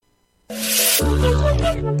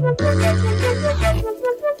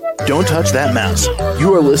Don't touch that mouse.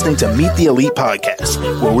 You are listening to Meet the Elite Podcast,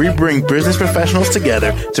 where we bring business professionals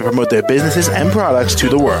together to promote their businesses and products to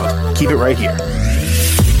the world. Keep it right here.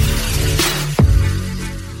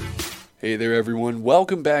 Hey there, everyone.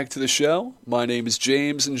 Welcome back to the show. My name is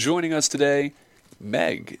James, and joining us today,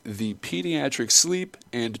 Meg, the pediatric sleep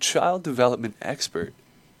and child development expert.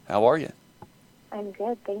 How are you? I'm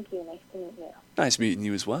good, thank you. Nice to meet you. Nice meeting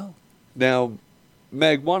you as well. Now,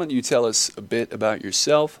 Meg, why don't you tell us a bit about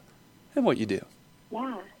yourself and what you do?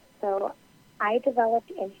 Yeah, so I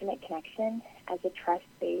developed Infinite Connection as a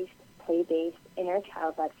trust-based, play-based, inner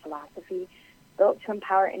child-led philosophy built to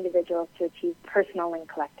empower individuals to achieve personal and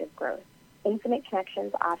collective growth. Infinite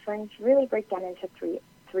Connection's offerings really break down into three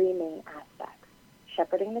main aspects: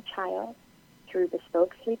 shepherding the child through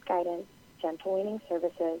bespoke sleep guidance, gentle weaning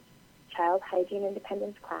services, child hygiene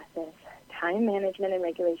independence classes, time management and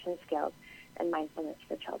regulation skills, and mindfulness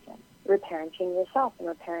for children. Reparenting yourself and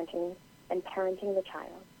parenting the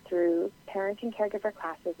child through parenting caregiver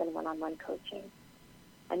classes and one-on-one coaching.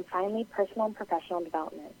 And finally, personal and professional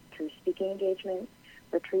development through speaking engagements,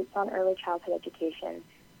 retreats on early childhood education,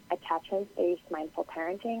 attachment-based mindful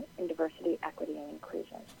parenting, and diversity, equity, and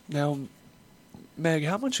inclusion. Now, Meg,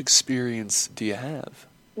 how much experience do you have?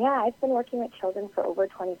 Yeah, I've been working with children for over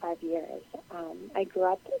 25 years. I grew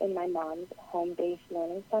up in my mom's home-based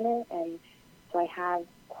learning center, and so I have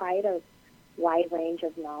quite a wide range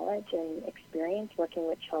of knowledge and experience working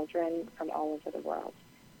with children from all over the world.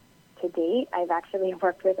 To date, I've actually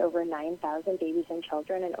worked with over 9,000 babies and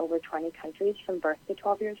children in over 20 countries from birth to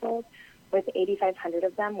 12 years old, with 8,500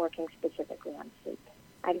 of them working specifically on sleep.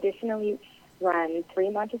 I additionally run 3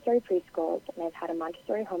 Montessori preschools, and I've had a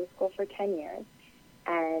Montessori homeschool for 10 years.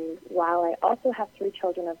 And while I also have 3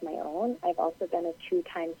 children of my own, I've also been a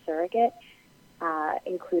 2-time surrogate,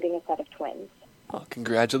 including a set of twins. Oh,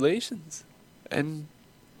 congratulations. And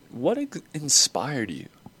what inspired you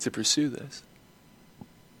to pursue this?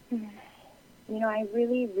 You know, I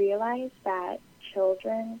really realized that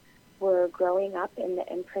children were growing up in the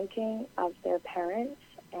imprinting of their parents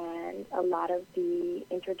and a lot of the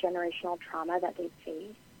intergenerational trauma that they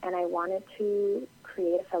face. And I wanted to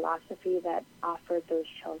create a philosophy that offered those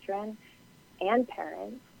children and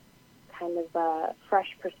parents kind of a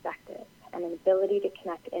fresh perspective and an ability to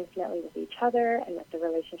connect infinitely with each other and with the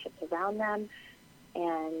relationships around them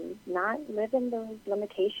and not live in those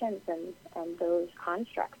limitations and those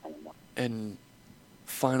constructs anymore. And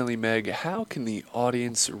finally, Meg, how can the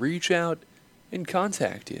audience reach out and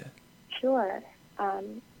contact you? Sure.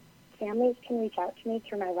 Families can reach out to me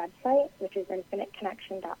through my website, which is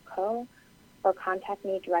infiniteconnection.co, or contact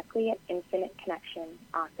me directly at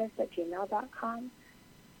infiniteconnectionoffice@gmail.com.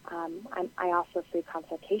 I offer free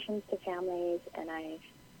consultations to families, and I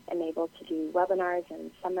am able to do webinars and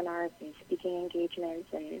seminars and speaking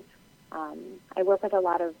engagements. And I work with a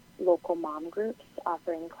lot of local mom groups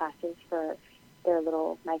offering classes for their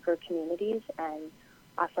little micro communities and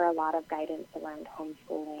offer a lot of guidance around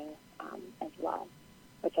homeschooling as well,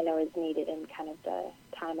 which I know is needed in kind of the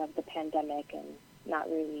time of the pandemic and not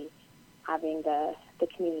really having the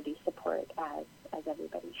community support as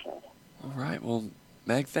everybody should. All right. Well,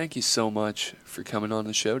 Meg, thank you so much for coming on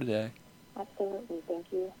the show today. Absolutely.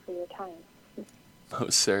 Thank you for your time.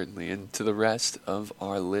 Most certainly. And to the rest of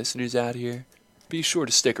our listeners out here, be sure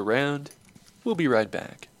to stick around. We'll be right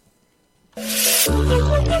back.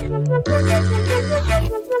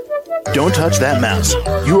 Don't touch that mouse.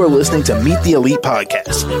 You are listening to Meet the Elite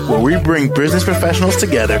Podcast, where we bring business professionals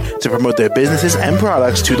together to promote their businesses and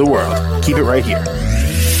products to the world. Keep it right here.